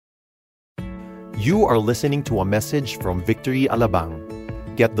You are listening to a message from Victory Alabang.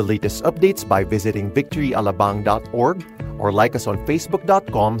 Get the latest updates by visiting victoryalabang.org or like us on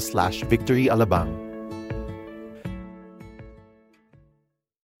facebook.com/victoryalabang.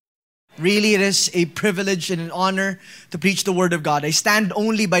 Really, it is a privilege and an honor to preach the Word of God. I stand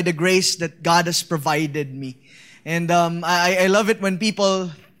only by the grace that God has provided me. And I love it when people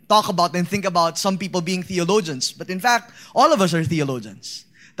talk about and think about some people being theologians. But in fact, all of us are theologians.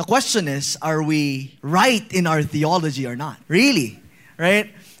 The question is, are we right in our theology or not? Really,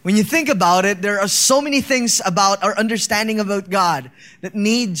 right? When you think about it, there are so many things about our understanding about God that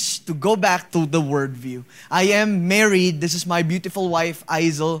needs to go back to the worldview. I am married. This is my beautiful wife,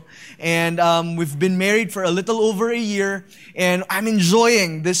 Aisel. And we've been married for a little over a year. And I'm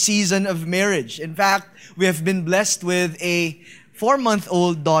enjoying this season of marriage. In fact, we have been blessed with a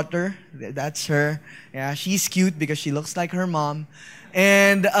 4-month-old daughter. That's her. Yeah, she's cute because she looks like her mom.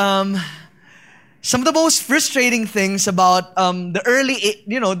 And some of the most frustrating things about the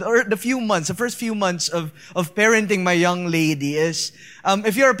first few months of parenting my young lady is,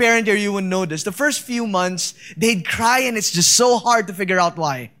 if you're a parent here, you would know this. The first few months, they'd cry and it's just so hard to figure out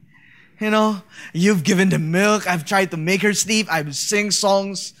why. You know, you've given them milk. I've tried to make her sleep. I would sing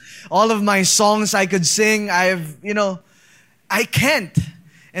songs. All of my songs I could sing. I can't.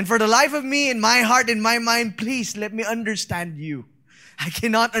 And for the life of me, in my heart, in my mind, please let me understand you. I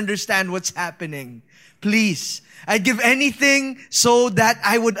cannot understand what's happening. Please. I'd give anything so that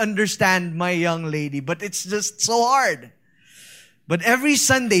I would understand my young lady. But it's just so hard. But every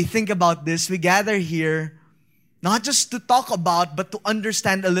Sunday, think about this. We gather here, not just to talk about, but to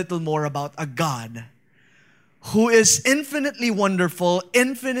understand a little more about a God who is infinitely wonderful,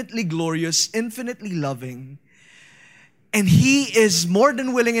 infinitely glorious, infinitely loving. And He is more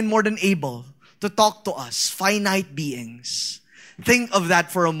than willing and more than able to talk to us, finite beings. Think of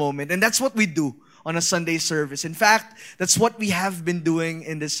that for a moment. And that's what we do on a Sunday service. In fact, that's what we have been doing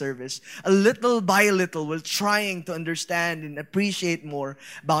in this service. A little by little, we're trying to understand and appreciate more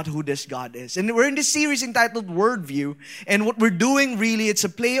about who this God is. And we're in this series entitled Worldview. And what we're doing really, it's a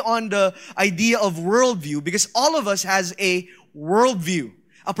play on the idea of worldview, because all of us has a worldview,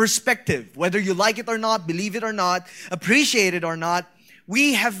 a perspective. Whether you like it or not, believe it or not, appreciate it or not,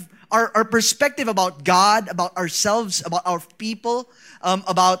 we have our perspective about God, about ourselves, about our people,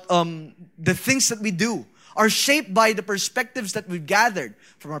 about the things that we do are shaped by the perspectives that we've gathered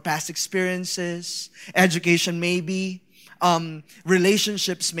from our past experiences, education maybe,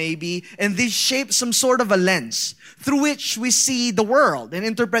 relationships maybe, and these shape some sort of a lens through which we see the world and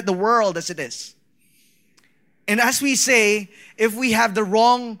interpret the world as it is. And as we say, if we have the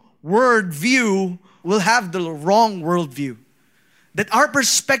wrong worldview, we'll have the wrong worldview. That our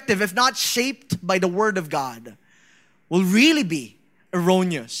perspective, if not shaped by the Word of God, will really be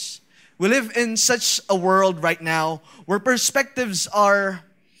erroneous. We live in such a world right now where perspectives are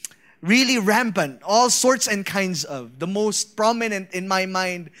really rampant, all sorts and kinds of. The most prominent in my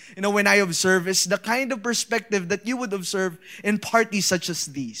mind, when I observe, is the kind of perspective that you would observe in parties such as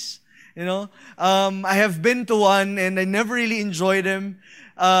these. I have been to one and I never really enjoyed them.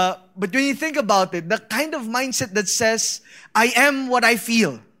 But when you think about it, the kind of mindset that says, I am what I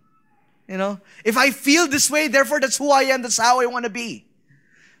feel. If I feel this way, therefore that's who I am, that's how I want to be.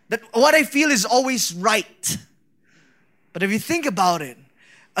 That what I feel is always right. But if you think about it,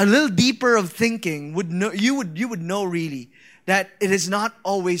 a little deeper of thinking you would know really that it is not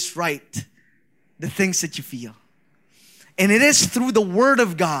always right, the things that you feel. And it is through the Word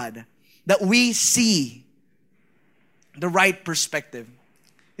of God that we see the right perspective.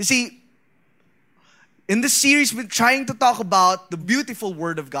 You see, in this series, we're trying to talk about the beautiful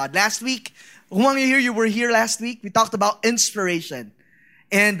Word of God. Last week, who among you here, you were here last week? We talked about inspiration.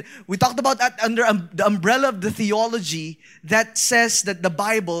 And we talked about that under the umbrella of the theology that says that the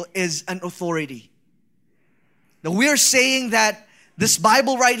Bible is an authority. Now, we're saying that this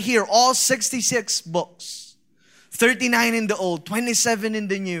Bible right here, all 66 books, 39 in the Old, 27 in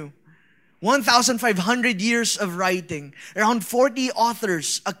the New, 1,500 years of writing, around 40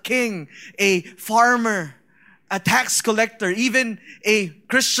 authors, a king, a farmer, a tax collector, even a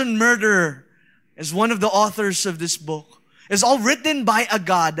Christian murderer is one of the authors of this book. It's all written by a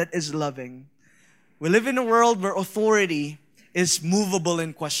God that is loving. We live in a world where authority is movable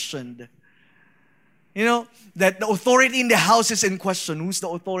and questioned. That the authority in the house is in question. Who's the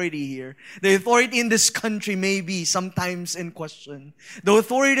authority here? The authority in this country may be sometimes in question. The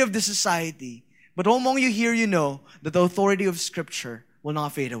authority of the society. But among you here, you know that the authority of Scripture will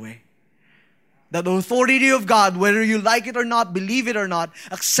not fade away. That the authority of God, whether you like it or not, believe it or not,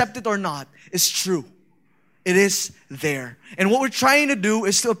 accept it or not, is true. It is there. And what we're trying to do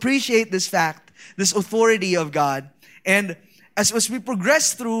is to appreciate this fact this authority of God. And as we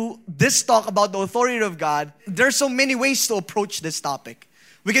progress through this talk about the authority of God, there's so many ways to approach this topic.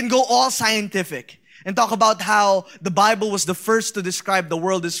 We can go all scientific and talk about how the Bible was the first to describe the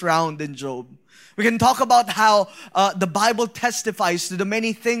world is round in Job. We can talk about how the Bible testifies to the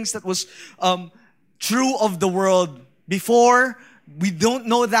many things that was true of the world before. We don't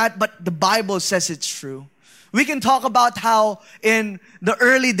know that, but the Bible says it's true. We can talk about how in the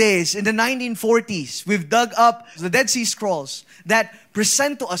early days, in the 1940s, we've dug up the Dead Sea Scrolls that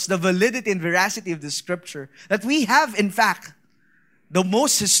present to us the validity and veracity of the Scripture. That we have, in fact, the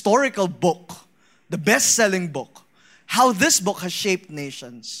most historical book, the best-selling book, how this book has shaped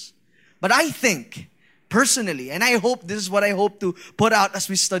nations. But I think, personally, and I hope this is what I hope to put out as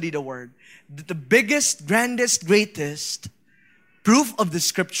we study the Word, that the biggest, grandest, greatest proof of the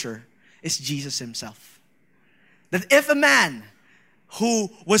Scripture is Jesus Himself. That if a man who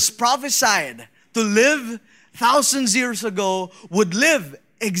was prophesied to live thousands of years ago would live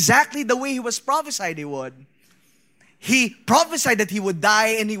exactly the way he was prophesied he would, he prophesied that he would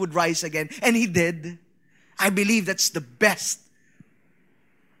die and he would rise again. And he did. I believe that's the best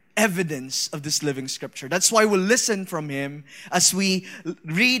evidence of this living Scripture. That's why we'll listen from him as we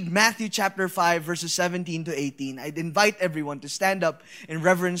read Matthew chapter 5, verses 17 to 18. I'd invite everyone to stand up in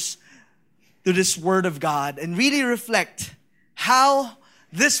reverence to this Word of God and really reflect how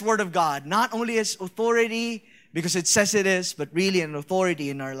this Word of God not only has authority because it says it is, but really an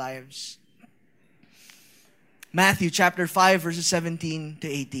authority in our lives. Matthew chapter 5, verses 17 to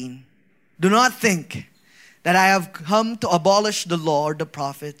 18. Do not think that I have come to abolish the law or the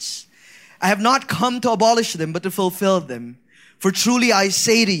prophets. I have not come to abolish them, but to fulfill them. For truly I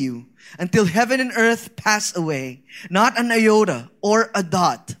say to you, until heaven and earth pass away, not an iota or a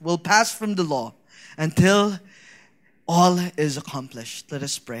dot will pass from the law until all is accomplished. Let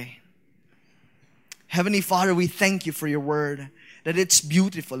us pray. Heavenly Father, we thank you for your word, that it's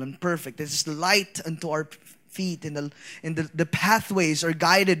beautiful and perfect. It is the light unto our feet, and the pathways are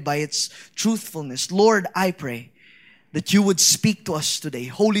guided by its truthfulness. Lord, I pray that you would speak to us today.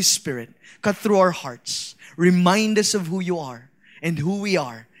 Holy Spirit, cut through our hearts. Remind us of who you are and who we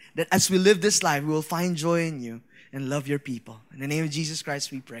are. That as we live this life, we will find joy in you and love your people. In the name of Jesus Christ,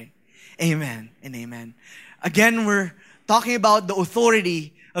 we pray. Amen and amen. Again, we're talking about the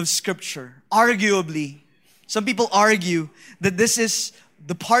authority of Scripture. Arguably, some people argue that this is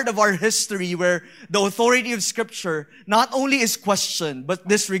the part of our history where the authority of Scripture not only is questioned, but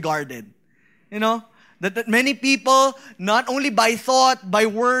disregarded. You know, that many people, not only by thought, by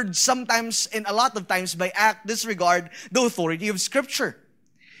word, sometimes and a lot of times by act, disregard the authority of Scripture.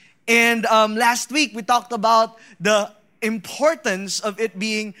 And last week, we talked about the importance of it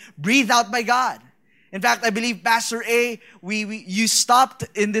being breathed out by God. In fact, I believe Pastor A, you stopped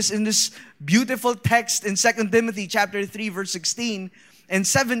in this beautiful text in 2 Timothy chapter 3, verse 16 and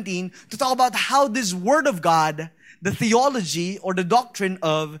 17 to talk about how this Word of God, the theology or the doctrine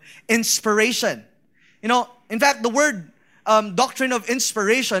of inspiration. You know, in fact, the word doctrine of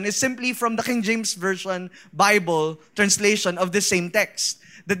inspiration is simply from the King James Version Bible translation of the same text.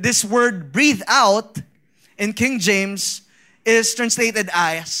 That this word breathe out in King James is translated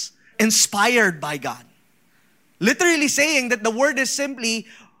as inspired by God. Literally saying that the word is simply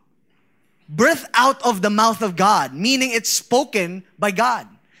birth out of the mouth of God, meaning it's spoken by God.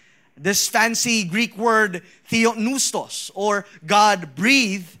 This fancy Greek word theopneustos, or God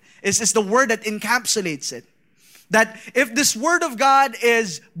breathe, is the word that encapsulates it. That if this word of God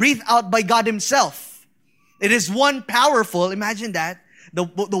is breathed out by God Himself, it is one powerful, imagine that, the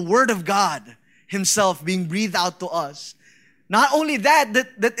Word of God Himself being breathed out to us. Not only that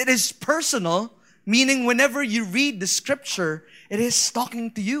it is personal, meaning whenever you read the Scripture, it is talking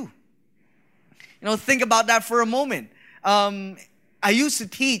to you. You know, think about that for a moment. I used to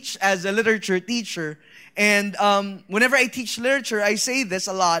teach as a literature teacher, and whenever I teach literature, I say this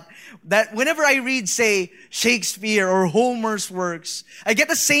a lot, that whenever I read, say, Shakespeare or Homer's works, I get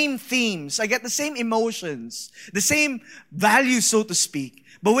the same themes, I get the same emotions, the same values, so to speak.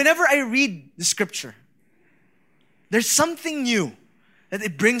 But whenever I read the Scripture, there's something new that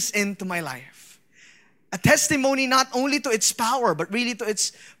it brings into my life. A testimony not only to its power, but really to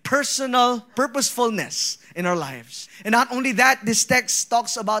its personal purposefulness in our lives. And not only that, this text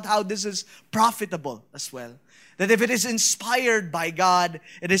talks about how this is profitable as well. That if it is inspired by God,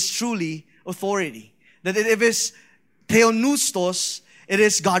 it is truly authority. That if it is theopneustos, it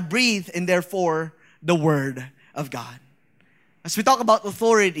is God-breathed and therefore the Word of God. As we talk about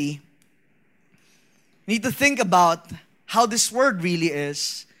authority, we need to think about how this word really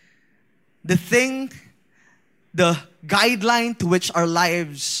is. The guideline to which our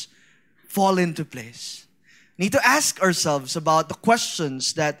lives fall into place. Need to ask ourselves about the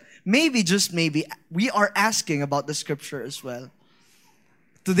questions that maybe, just maybe, we are asking about the scripture as well.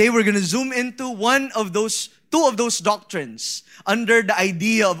 Today we're going to zoom into two of those doctrines under the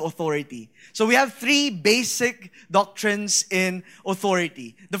idea of authority. So we have three basic doctrines in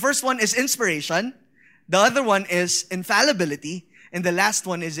authority. The first one is inspiration. The other one is infallibility. And the last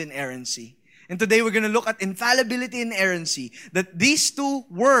one is inerrancy. And today we're going to look at infallibility and inerrancy. That these two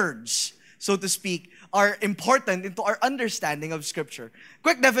words, so to speak, are important into our understanding of Scripture.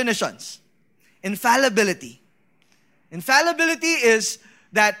 Quick definitions. Infallibility. Infallibility is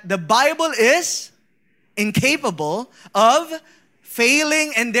that the Bible is incapable of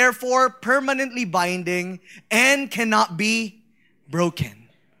failing and therefore permanently binding and cannot be broken.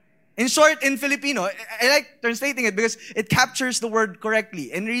 In short, in Filipino, I like translating it because it captures the word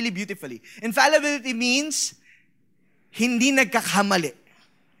correctly and really beautifully. Infallibility means hindi nagkakamali.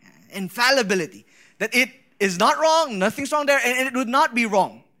 Infallibility. That it is not wrong, nothing's wrong there, and it would not be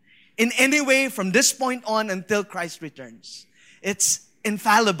wrong in any way from this point on until Christ returns. It's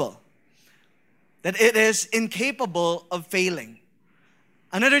infallible. That it is incapable of failing.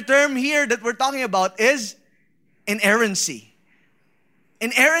 Another term here that we're talking about is inerrancy.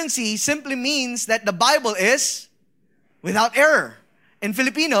 Inerrancy simply means that the Bible is without error. In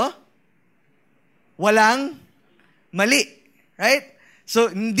Filipino, walang mali. Right? So,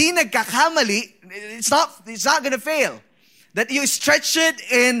 hindi nagkakamali, it's not going to fail. That you stretch it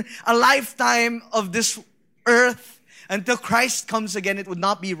in a lifetime of this earth until Christ comes again, it would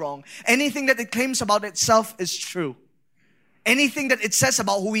not be wrong. Anything that it claims about itself is true. Anything that it says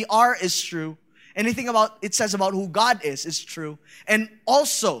about who we are is true. Anything about it says about who God is true. And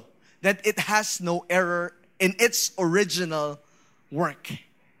also that it has no error in its original work.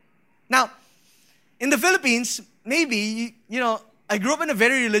 Now, in the Philippines, maybe, I grew up in a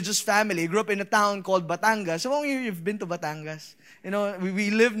very religious family. I grew up in a town called Batangas. Some of you've been to Batangas.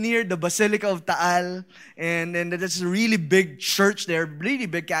 We live near the Basilica of Taal, and there's a really big church there, really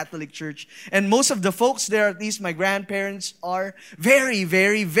big Catholic church. And most of the folks there, at least my grandparents, are very,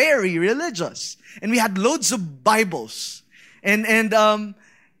 very, very religious. And we had loads of Bibles. And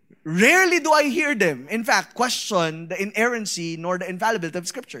rarely do I hear them, in fact, question the inerrancy nor the infallibility of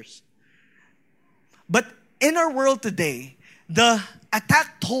scriptures. But in our world today, the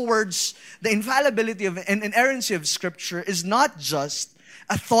attack towards the infallibility of and inerrancy of Scripture is not just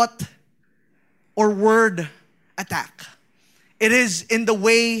a thought or word attack. It is in the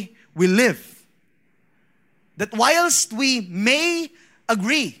way we live. That whilst we may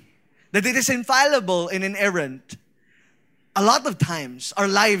agree that it is infallible and inerrant, a lot of times our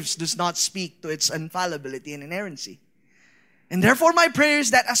lives does not speak to its infallibility and inerrancy. And therefore my prayer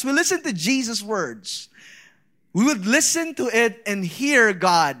is that as we listen to Jesus' words, we would listen to it and hear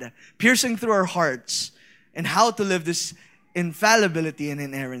God piercing through our hearts and how to live this infallibility and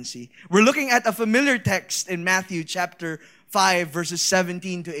inerrancy. We're looking at a familiar text in Matthew chapter 5, verses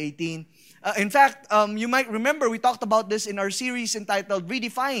 17 to 18. In fact, you might remember we talked about this in our series entitled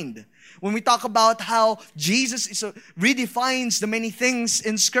Redefined, when we talk about how Jesus redefines the many things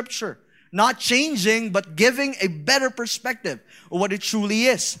in Scripture, not changing, but giving a better perspective of what it truly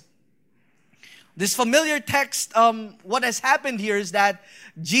is. This familiar text, what has happened here is that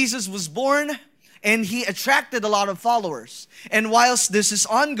Jesus was born and he attracted a lot of followers. And whilst this is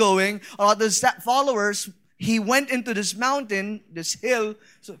ongoing, a lot of those followers, he went into this mountain, this hill,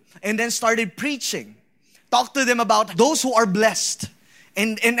 and then started preaching. Talked to them about those who are blessed.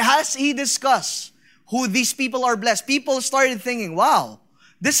 And as he discussed who these people are blessed, people started thinking, wow,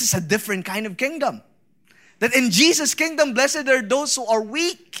 this is a different kind of kingdom. That in Jesus' kingdom, blessed are those who are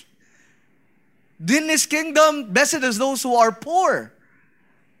weak. In His kingdom, blessed are those who are poor.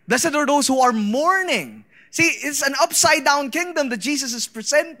 Blessed are those who are mourning. See, it's an upside down kingdom that Jesus is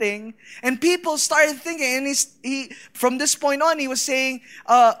presenting. And people started thinking, and he from this point on, he was saying,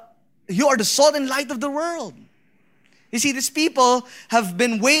 you are the salt and light of the world. You see, these people have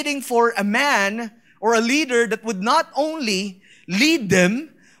been waiting for a man or a leader that would not only lead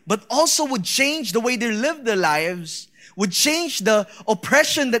them, but also would change the way they live their lives, would change the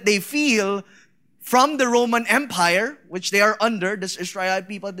oppression that they feel from the Roman Empire, which they are under, this Israelite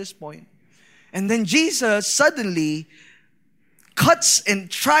people at this point. And then Jesus suddenly cuts and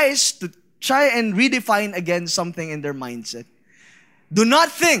tries and redefine again something in their mindset. Do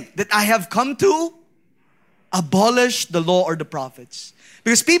not think that I have come to abolish the law or the prophets.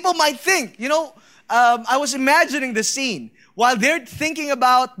 Because people might think, I was imagining the scene. While they're thinking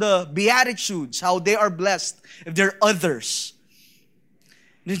about the Beatitudes, how they are blessed if they're others.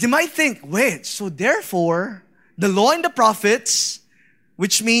 They might think, wait, so therefore, the law and the prophets,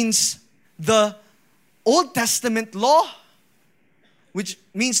 which means the Old Testament law, which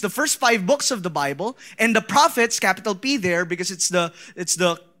means the first 5 books of the Bible, and the prophets, capital P there, because it's the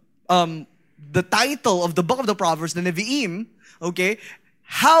title of the book of the Proverbs, the Nevi'im, okay,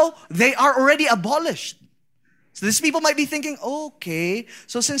 how they are already abolished. So these people might be thinking, okay,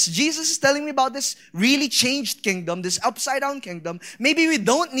 so since Jesus is telling me about this really changed kingdom, this upside down kingdom, maybe we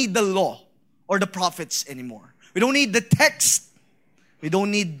don't need the law or the prophets anymore. We don't need the text. We don't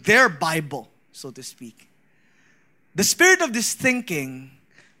need their Bible, so to speak. The spirit of this thinking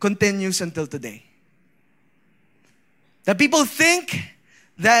continues until today. That people think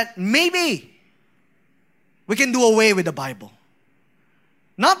that maybe we can do away with the Bible.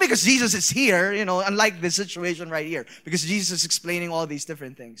 Not because Jesus is here, unlike this situation right here, because Jesus is explaining all these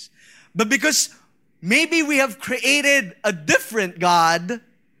different things. But because maybe we have created a different God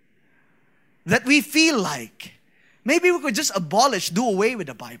that we feel like. Maybe we could just do away with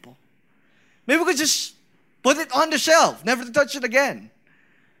the Bible. Maybe we could just put it on the shelf, never to touch it again.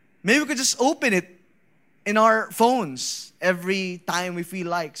 Maybe we could just open it in our phones every time we feel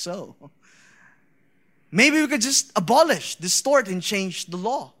like so. Maybe we could just distort, and change the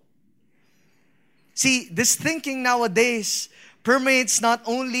law. See, this thinking nowadays permeates not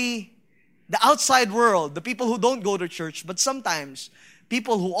only the outside world, the people who don't go to church, but sometimes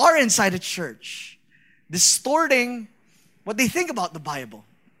people who are inside the church, distorting what they think about the Bible.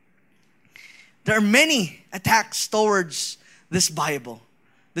 There are many attacks towards this Bible,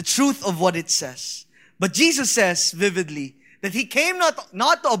 the truth of what it says. But Jesus says vividly that He came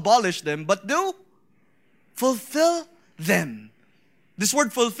not to abolish them, but to fulfill them. This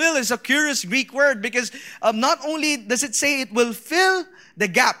word fulfill is a curious Greek word because not only does it say it will fill the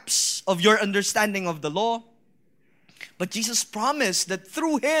gaps of your understanding of the law, but Jesus promised that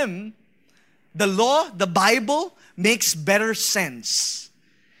through Him, the law, the Bible, makes better sense.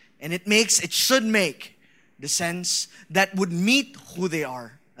 And it should make the sense that would meet who they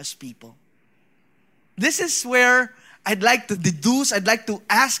are as people. This is where I'd like to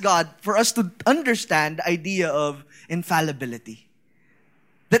ask God for us to understand the idea of infallibility.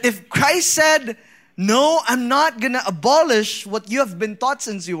 That if Christ said, no, I'm not going to abolish what you have been taught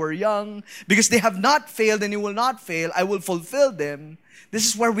since you were young, because they have not failed and you will not fail, I will fulfill them. This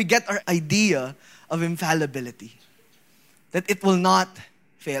is where we get our idea of infallibility. That it will not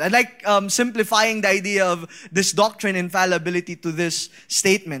fail. I like simplifying the idea of this doctrine, infallibility, to this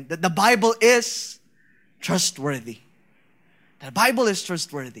statement, that the Bible is trustworthy. The Bible is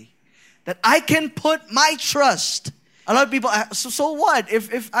trustworthy. That I can put my trust. A lot of people ask, so what?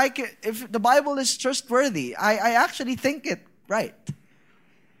 If the Bible is trustworthy, I actually think it right.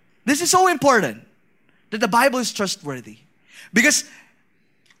 This is so important, that the Bible is trustworthy. Because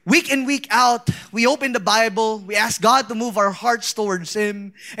week in, week out, we open the Bible, we ask God to move our hearts towards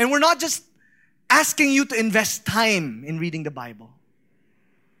Him, and we're not just asking you to invest time in reading the Bible.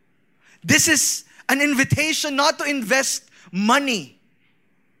 This is an invitation not to invest money.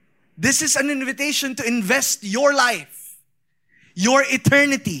 This is an invitation to invest your life, your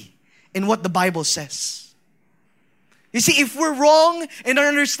eternity in what the Bible says. You see, if we're wrong in our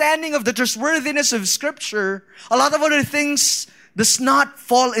understanding of the trustworthiness of Scripture, a lot of other things does not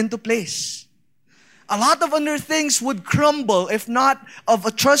fall into place. A lot of other things would crumble if not of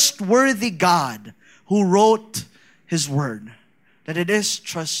a trustworthy God who wrote His Word, that it is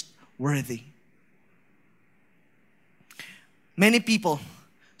trustworthy. Many people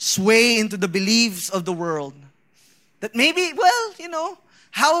sway into the beliefs of the world that maybe,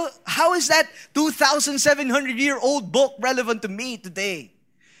 how is that 2,700-year-old book relevant to me today?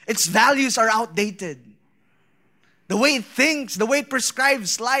 Its values are outdated. The way it thinks, the way it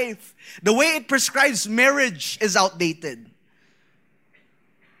prescribes life, the way it prescribes marriage is outdated.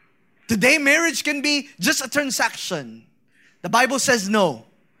 Today, marriage can be just a transaction. The Bible says no.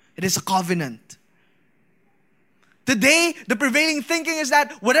 It is a covenant. Today, the prevailing thinking is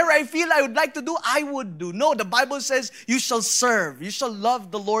that whatever I feel I would like to do, I would do. No, the Bible says you shall serve. You shall love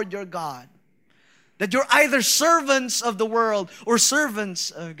the Lord your God. That you're either servants of the world or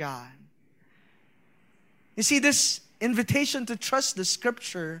servants of God. You see, this invitation to trust the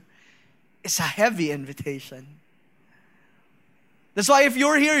Scripture is a heavy invitation. That's why if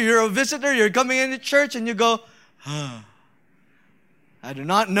you're here, you're a visitor, you're coming into church and you go, I do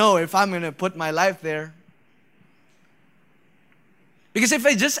not know if I'm going to put my life there. Because if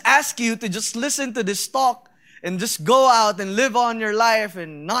I just ask you to just listen to this talk and just go out and live on your life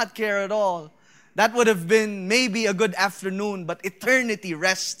and not care at all, that would have been maybe a good afternoon, but eternity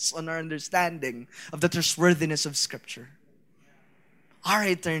rests on our understanding of the trustworthiness of Scripture. Our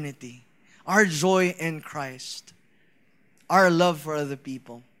eternity, our joy in Christ, our love for other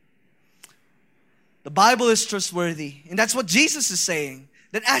people. The Bible is trustworthy. And that's what Jesus is saying.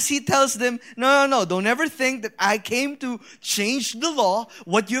 That as He tells them, no, don't ever think that I came to change the law,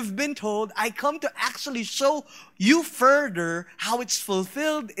 what you've been told. I come to actually show you further how it's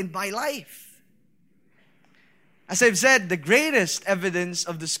fulfilled in my life. As I've said, the greatest evidence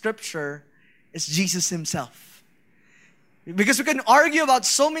of the Scripture is Jesus Himself. Because we can argue about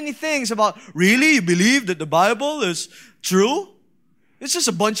so many things about, really, you believe that the Bible is true? It's just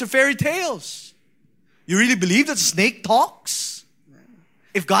a bunch of fairy tales. You really believe that snake talks?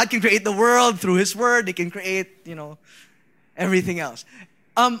 If God can create the world through His Word, He can create, everything else.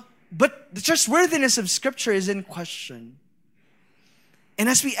 But the trustworthiness of Scripture is in question. And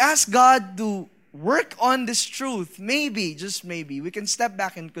as we ask God to work on this truth, maybe, just maybe, we can step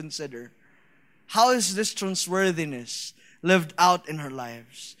back and consider, how is this trustworthiness lived out in our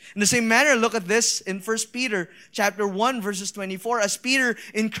lives? In the same manner, look at this in 1 Peter chapter 1, verses 24. As Peter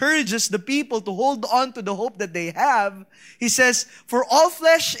encourages the people to hold on to the hope that they have, he says, "For all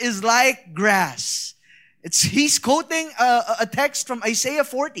flesh is like grass." He's quoting a text from Isaiah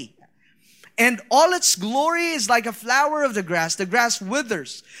 40. "And all its glory is like a flower of the grass. The grass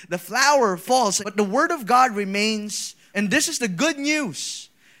withers, the flower falls, but the word of God remains." And this is the good news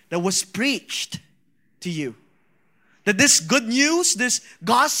that was preached to you. That this good news, this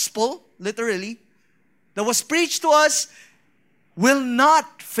gospel, literally, that was preached to us will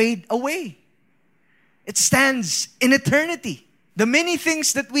not fade away. It stands in eternity. The many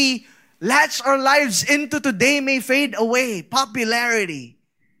things that we latch our lives into today may fade away. Popularity,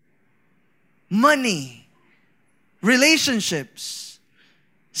 money, relationships,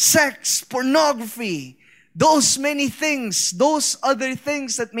 sex, pornography, those many things, those other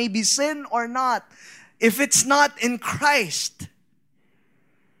things that may be sin or not. If it's not in Christ,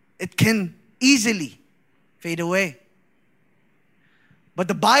 it can easily fade away. But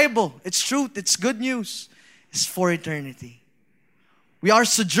the Bible, its truth, its good news, is for eternity. We are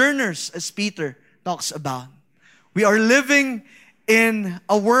sojourners, as Peter talks about. We are living in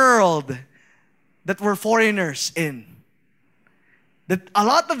a world that we're foreigners in. That a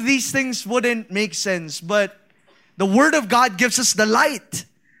lot of these things wouldn't make sense, but the Word of God gives us the light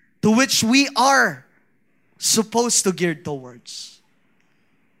to which we are supposed to gear towards.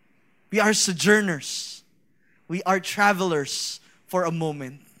 We are sojourners. We are travelers for a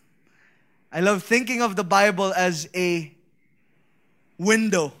moment. I love thinking of the Bible as a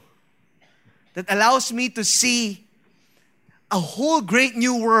window that allows me to see a whole great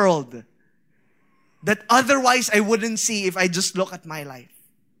new world that otherwise I wouldn't see if I just look at my life.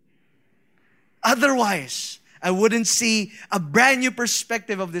 Otherwise, I wouldn't see a brand new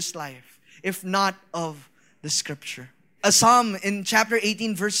perspective of this life if not of the Scripture. A psalm in chapter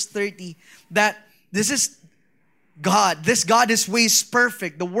 18, verse 30, that this is God. This God, His way is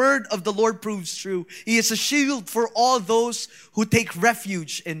perfect. The word of the Lord proves true. He is a shield for all those who take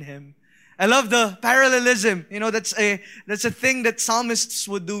refuge in Him. I love the parallelism. That's a thing that psalmists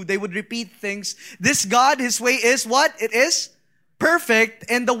would do. They would repeat things. This God, His way is what? It is perfect,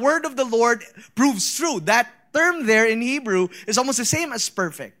 and the word of the Lord proves true. That term there in Hebrew is almost the same as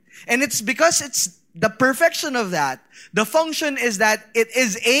perfect. And it's because it's the perfection of that. The function is that it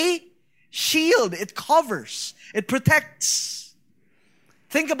is a shield. It covers. It protects.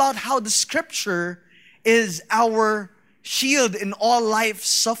 Think about how the Scripture is our shield in all life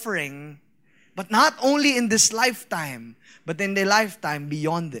suffering, but not only in this lifetime, but in the lifetime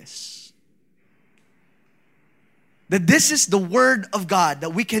beyond this. That this is the Word of God,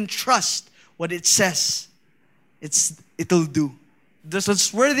 that we can trust what it says it'll do. The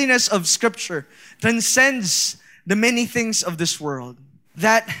trustworthiness of Scripture transcends the many things of this world.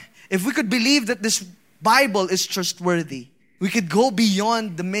 That if we could believe that this Bible is trustworthy, we could go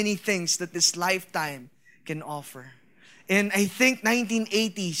beyond the many things that this lifetime can offer. In, I think,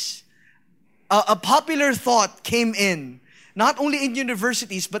 1980s, a popular thought came in, not only in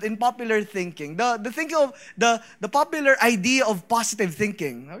universities, but in popular thinking. The thinking of the popular idea of positive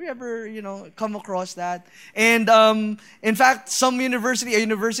thinking. Have you ever, come across that? And in fact, a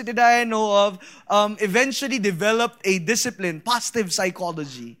university that I know of, eventually developed a discipline, positive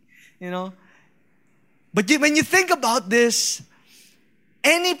psychology. But when you think about this,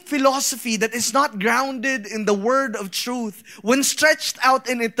 any philosophy that is not grounded in the word of truth, when stretched out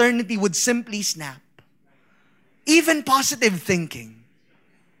in eternity, would simply snap. Even positive thinking.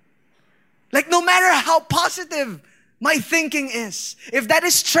 Like, no matter how positive my thinking is, if that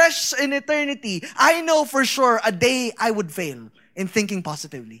is stretched in eternity, I know for sure a day I would fail in thinking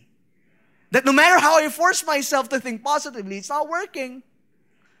positively. That no matter how I force myself to think positively, it's not working.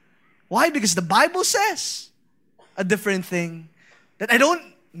 Why? Because the Bible says a different thing. That I don't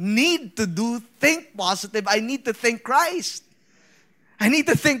need to think positive. I need to think Christ. I need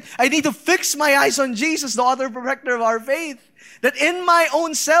to fix my eyes on Jesus, the author and perfecter of our faith. That in my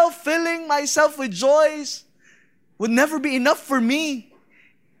own self, filling myself with joys would never be enough for me,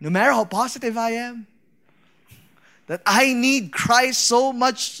 no matter how positive I am. That I need Christ so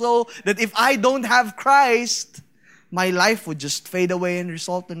much so that if I don't have Christ, my life would just fade away and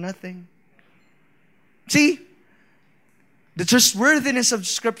result in nothing. See, the trustworthiness of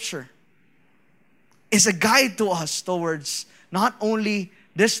Scripture is a guide to us towards not only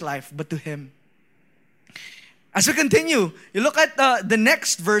this life, but to Him. As we continue, you look at the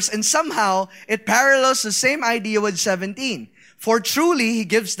next verse, and somehow it parallels the same idea with 17. For truly, he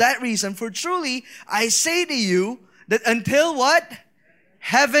gives that reason, for truly, I say to you, that until what?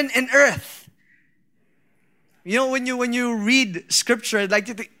 Heaven and earth. You know, when you read Scripture,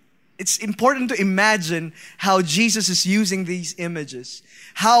 it's important to imagine how Jesus is using these images.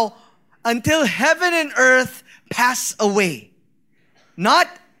 How until heaven and earth pass away. Not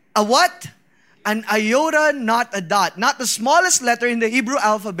a what? An iota, not a dot. Not the smallest letter in the Hebrew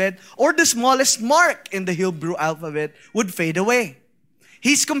alphabet or the smallest mark in the Hebrew alphabet would fade away.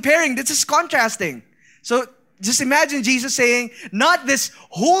 He's comparing, this is contrasting. So just imagine Jesus saying, not this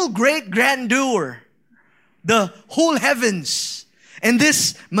whole great grandeur, the whole heavens, and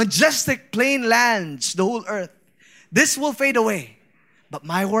this majestic plain lands, the whole earth. This will fade away. But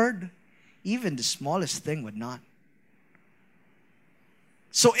my word, even the smallest thing would not.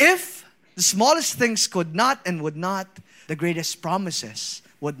 So if the smallest things could not and would not, the greatest promises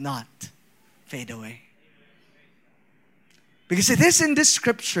would not fade away. Because it is in this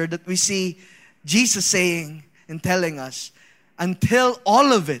Scripture that we see Jesus saying and telling us, until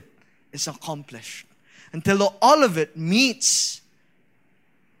all of it is accomplished, until all of it meets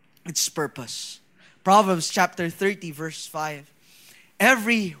its purpose. Proverbs chapter 30, verse 5.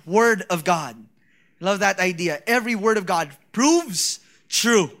 Every word of God, love that idea, every word of God proves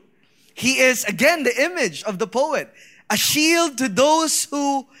true. He is, again, the image of the poet, a shield to those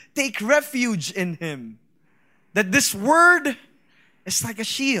who take refuge in Him. That this word is like a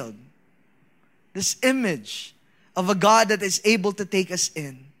shield. This image of a God that is able to take us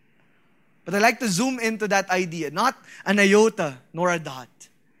in. But I like to zoom into that idea, not an iota nor a dot.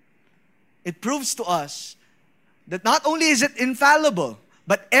 It proves to us that not only is it infallible,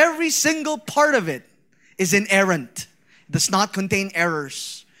 but every single part of it is inerrant. It does not contain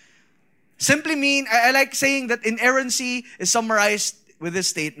errors. Simply mean, I like saying that inerrancy is summarized with this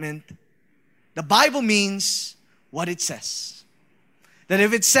statement. The Bible means what it says. That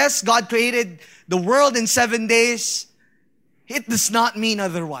if it says God created the world in 7 days, it does not mean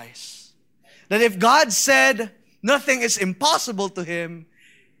otherwise. That if God said nothing is impossible to Him,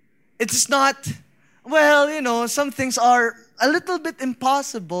 it is not, well, some things are a little bit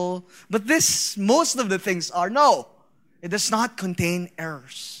impossible, but most of the things are. No, it does not contain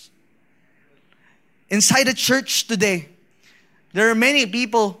errors. Inside the church today, there are many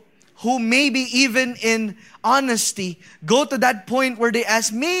people who maybe even in honesty go to that point where they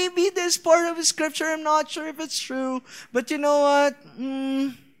ask, maybe this part of the Scripture, I'm not sure if it's true, but you know what?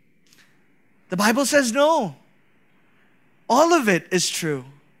 The Bible says no. All of it is true.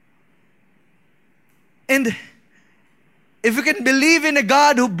 And if we can believe in a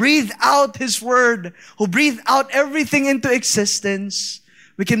God who breathed out His Word, who breathed out everything into existence,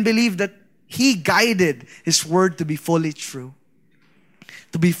 we can believe that He guided His Word to be fully true,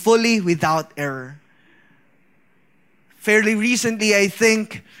 to be fully without error. Fairly recently, I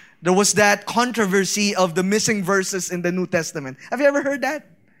think, there was that controversy of the missing verses in the New Testament. Have you ever heard that?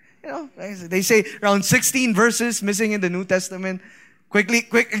 They say around 16 verses missing in the New Testament.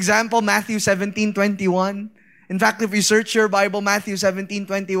 Quick example, Matthew 17:21. In fact, if you search your Bible, Matthew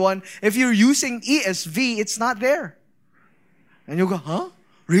 17:21, if you're using ESV, it's not there. And you go, huh?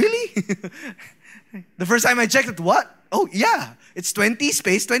 Really? The first time I checked it, what? Oh, yeah. It's 20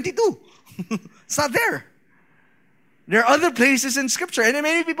 space 22. It's not there. There are other places in Scripture. And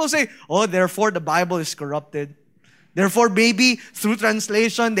many people say, oh, therefore the Bible is corrupted. Therefore, maybe through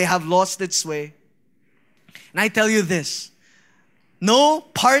translation, they have lost its way. And I tell you this, no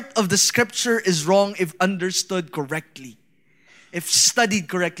part of the Scripture is wrong if understood correctly, if studied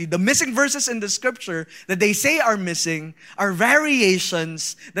correctly. The missing verses in the Scripture that they say are missing are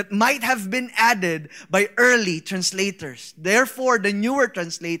variations that might have been added by early translators. Therefore, the newer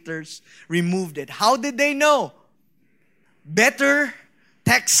translators removed it. How did they know? Better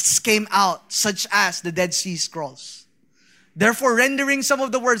texts came out, such as the Dead Sea Scrolls. Therefore, rendering some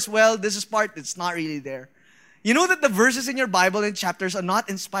of the words, well, this is part that's not really there. You know that the verses in your Bible and chapters are not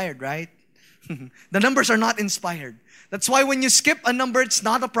inspired, right? The numbers are not inspired. That's why when you skip a number, it's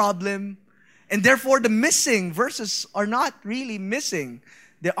not a problem. And therefore, the missing verses are not really missing.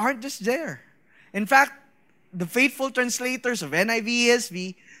 They aren't just there. In fact, the faithful translators of NIV,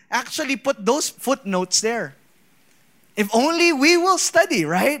 ESV actually put those footnotes there. If only we will study,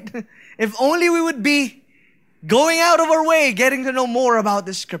 right? If only we would be going out of our way, getting to know more about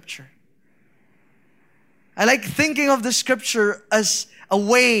the Scripture. I like thinking of the Scripture as a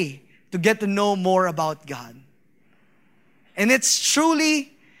way to get to know more about God. And it's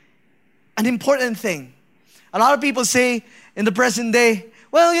truly an important thing. A lot of people say in the present day,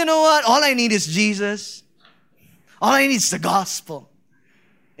 well, you know what? All I need is Jesus. All I need is the gospel.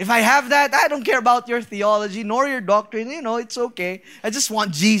 If I have that, I don't care about your theology nor your doctrine. It's okay. I just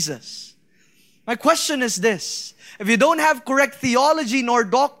want Jesus. My question is this. If you don't have correct theology nor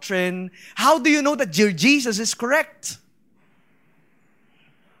doctrine, how do you know that your Jesus is correct?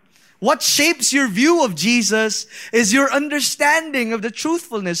 What shapes your view of Jesus is your understanding of the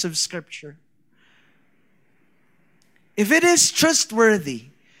truthfulness of Scripture. If it is trustworthy,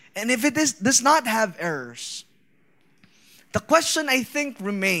 and if it does not have errors, the question I think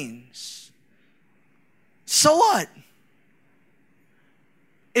remains, so what?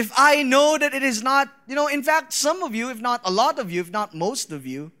 If I know that it is not, in fact, some of you, if not a lot of you, if not most of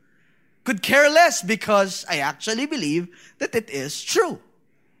you, could care less because I actually believe that it is true.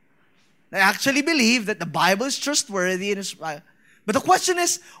 I actually believe that the Bible is trustworthy. But the question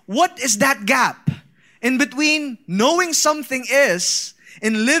is, what is that gap in between knowing something is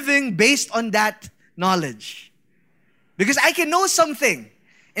and living based on that knowledge? Because I can know something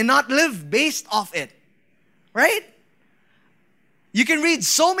and not live based off it. Right? You can read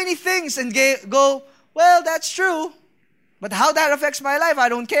so many things and go, well, that's true. But how that affects my life, I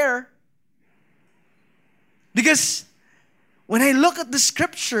don't care. Because when I look at the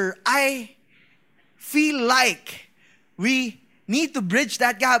Scripture, I feel like we need to bridge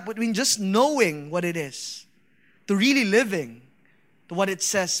that gap between just knowing what it is to really living to what it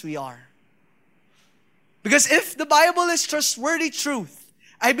says we are. Because if the Bible is trustworthy truth,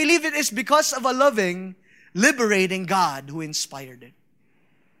 I believe it is because of a loving, liberating God who inspired it.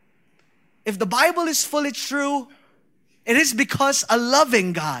 If the Bible is fully true, it is because a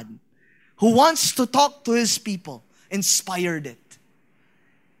loving God who wants to talk to His people inspired it.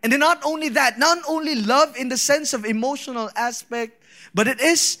 And then not only that, not only love in the sense of emotional aspect, but it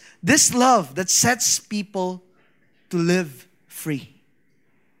is this love that sets people to live free.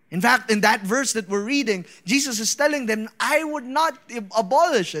 In fact, in that verse that we're reading, Jesus is telling them, I would not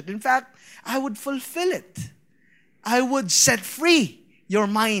abolish it. In fact, I would fulfill it. I would set free your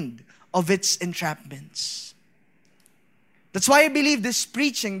mind of its entrapments. That's why I believe this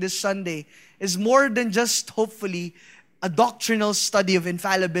preaching this Sunday is more than just, hopefully, a doctrinal study of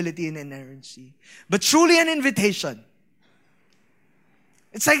infallibility and inerrancy, but truly an invitation.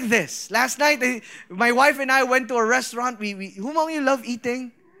 It's like this. Last night, my wife and I went to a restaurant. Who among you love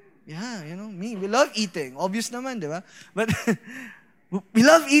eating? Yeah, me. We love eating. Obvious naman, di ba? But we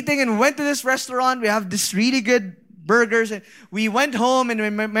love eating and we went to this restaurant. We have this really good burgers. And we went home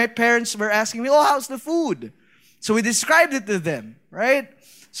and my parents were asking me, oh, how's the food? So we described it to them, right?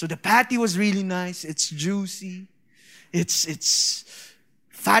 So the patty was really nice. It's juicy. It's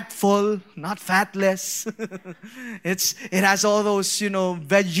fatful, not fatless. It has all those,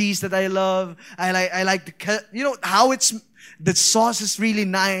 veggies that I love. I like the, how the sauce is really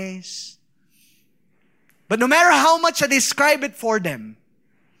nice. But no matter how much I describe it for them,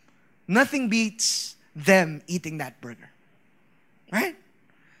 nothing beats them eating that burger. Right?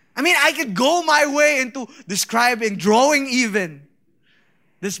 I mean, I could go my way into describing, drawing even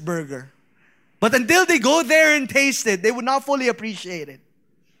this burger. But until they go there and taste it, they would not fully appreciate it.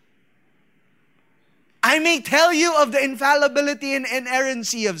 I may tell you of the infallibility and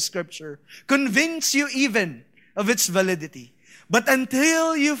inerrancy of Scripture, convince you even of its validity. But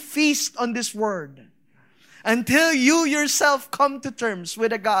until you feast on this Word, until you yourself come to terms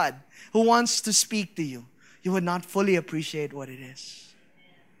with a God who wants to speak to you, you would not fully appreciate what it is.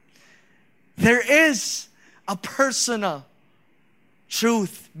 There is a personal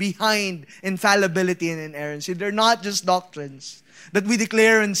truth behind infallibility and inerrancy. They're not just doctrines that we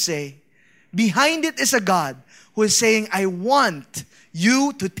declare and say. Behind it is a God who is saying, I want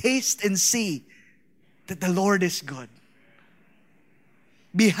you to taste and see that the Lord is good.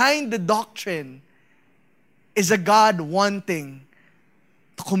 Behind the doctrine is a God wanting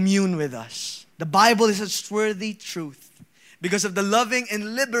to commune with us. The Bible is a trustworthy truth because of the loving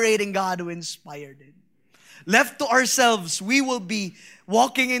and liberating God who inspired it. Left to ourselves, we will be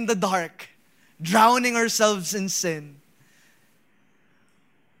walking in the dark, drowning ourselves in sin.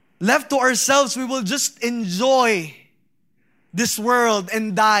 Left to ourselves, we will just enjoy this world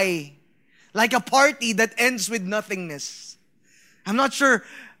and die. Like a party that ends with nothingness. I'm not sure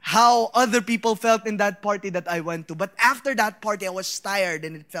how other people felt in that party that I went to. But after that party, I was tired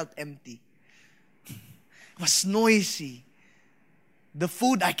and it felt empty. It was noisy. The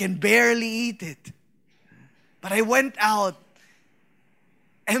food, I can barely eat it. But I went out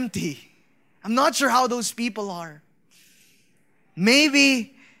empty. I'm not sure how those people are.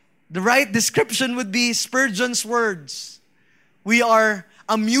 Maybe the right description would be Spurgeon's words. We are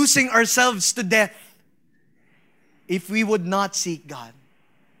amusing ourselves to death if we would not seek God.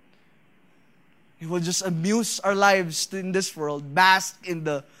 We will just amuse our lives in this world, bask in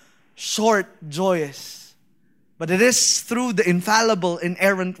the short joys. But it is through the infallible,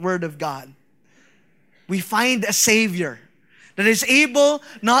 inerrant Word of God we find a Savior that is able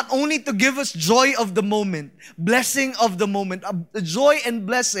not only to give us joy of the moment, blessing of the moment, a joy and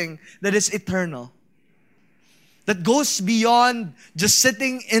blessing that is eternal, that goes beyond just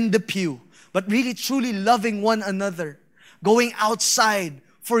sitting in the pew, but really truly loving one another, going outside,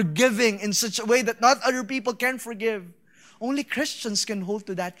 forgiving in such a way that not other people can forgive. Only Christians can hold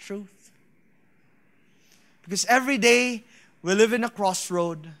to that truth. Because every day we live in a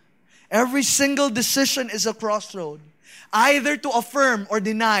crossroad. Every single decision is a crossroad, either to affirm or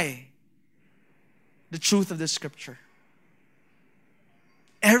deny the truth of the Scripture.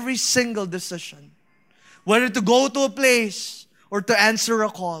 Every single decision, whether to go to a place or to answer a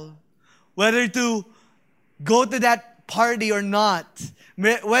call, whether to go to that party or not,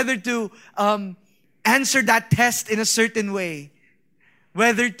 whether to answer that test in a certain way,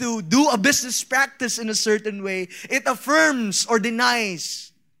 whether to do a business practice in a certain way, it affirms or denies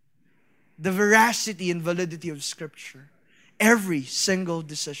the veracity and validity of Scripture. Every single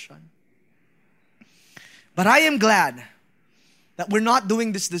decision. But I am glad that we're not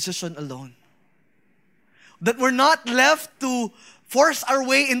doing this decision alone. That we're not left to force our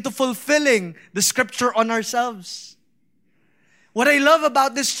way into fulfilling the Scripture on ourselves. What I love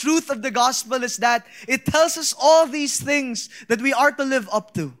about this truth of the gospel is that it tells us all these things that we are to live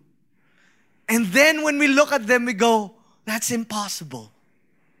up to. And then when we look at them, we go, that's impossible.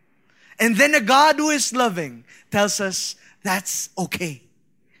 And then a God who is loving tells us, that's okay.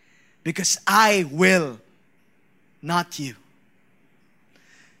 Because I will, not you.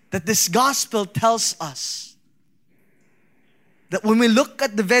 That this gospel tells us that when we look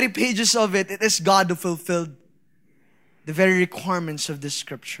at the very pages of it, it is God who fulfilled the very requirements of this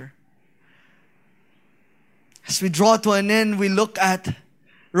Scripture. As we draw to an end, we look at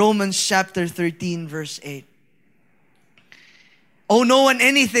Romans chapter 13, verse 8. Owe no one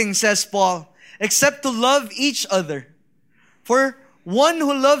anything, says Paul, except to love each other. For one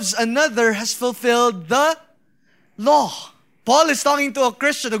who loves another has fulfilled the law. Paul is talking to a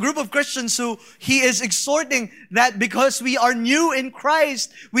Christian, a group of Christians who he is exhorting that because we are new in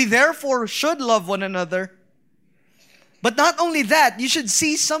Christ, we therefore should love one another. But not only that, you should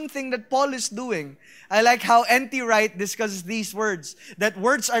see something that Paul is doing. I like how N.T. Wright discusses these words, that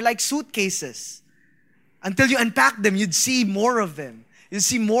words are like suitcases. Until you unpack them, you'd see more of them. You'd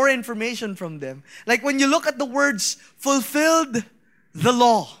see more information from them. Like when you look at the words, fulfilled the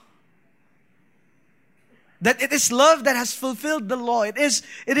law. That it is love that has fulfilled the law. It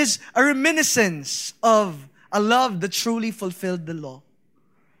is a reminiscence of a love that truly fulfilled the law.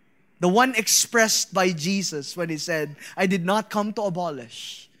 The one expressed by Jesus when He said, I did not come to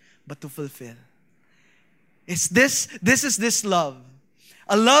abolish, but to fulfill. This is this love.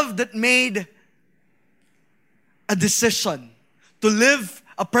 A love that made a decision to live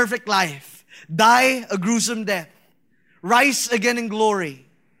a perfect life, die a gruesome death, rise again in glory.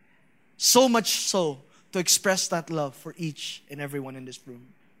 So much so to express that love for each and everyone in this room.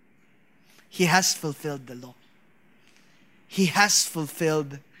 He has fulfilled the law. He has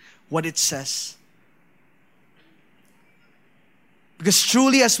fulfilled what it says. Because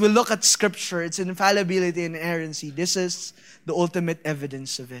truly, as we look at Scripture, its infallibility and inerrancy, this is the ultimate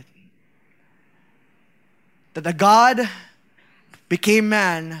evidence of it. That the God became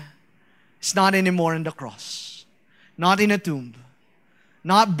man is not anymore on the cross, not in a tomb,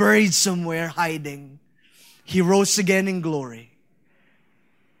 not buried somewhere hiding. He rose again in glory.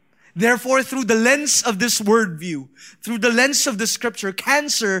 Therefore, through the lens of this worldview, through the lens of the Scripture,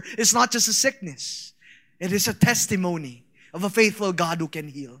 cancer is not just a sickness. It is a testimony of a faithful God who can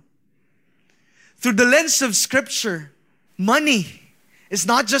heal. Through the lens of Scripture, money is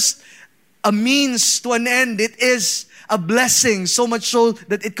not just a means to an end. It is a blessing, so much so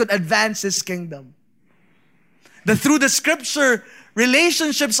that it could advance His kingdom. That through the Scripture,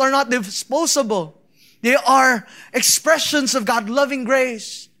 relationships are not disposable. They are expressions of God's loving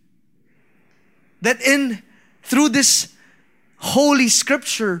grace. That through this Holy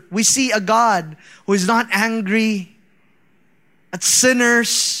Scripture, we see a God who is not angry at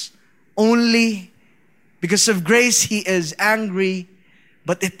sinners only. Because of grace, He is angry,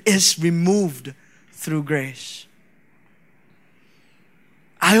 but it is removed through grace.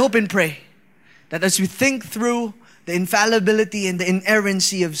 I hope and pray that as we think through the infallibility and the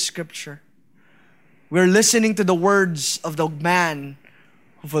inerrancy of Scripture, we're listening to the words of the man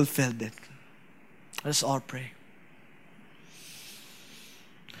who fulfilled it. Let's all pray.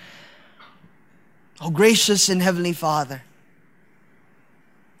 Oh, gracious and heavenly Father,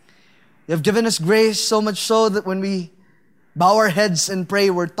 You have given us grace so much so that when we bow our heads and pray,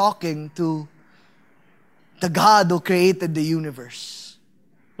 we're talking to the God who created the universe.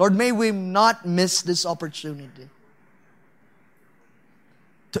 Lord, may we not miss this opportunity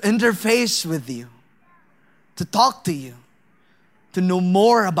to interface with You, to talk to You, to know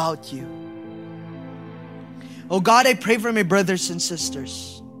more about You. Oh God, I pray for my brothers and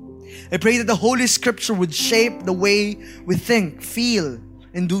sisters. I pray that the Holy Scripture would shape the way we think, feel,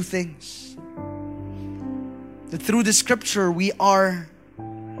 and do things. That through the Scripture, we are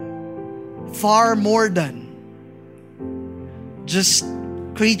far more than just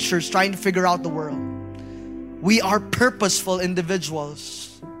creatures trying to figure out the world. We are purposeful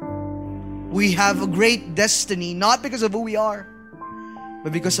individuals. We have a great destiny, not because of who we are,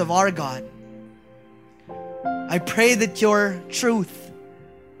 but because of our God. I pray that Your truth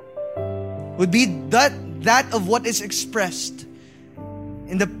would be that of what is expressed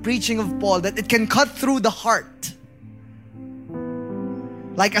in the preaching of Paul, that it can cut through the heart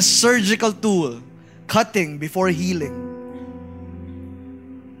like a surgical tool, cutting before healing.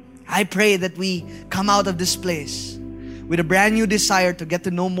 I pray that we come out of this place with a brand new desire to get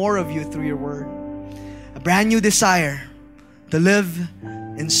to know more of You through Your Word. A brand new desire to live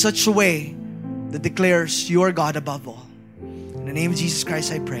in such a way that declares You are God above all. In the name of Jesus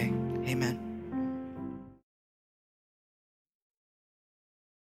Christ I pray. Amen.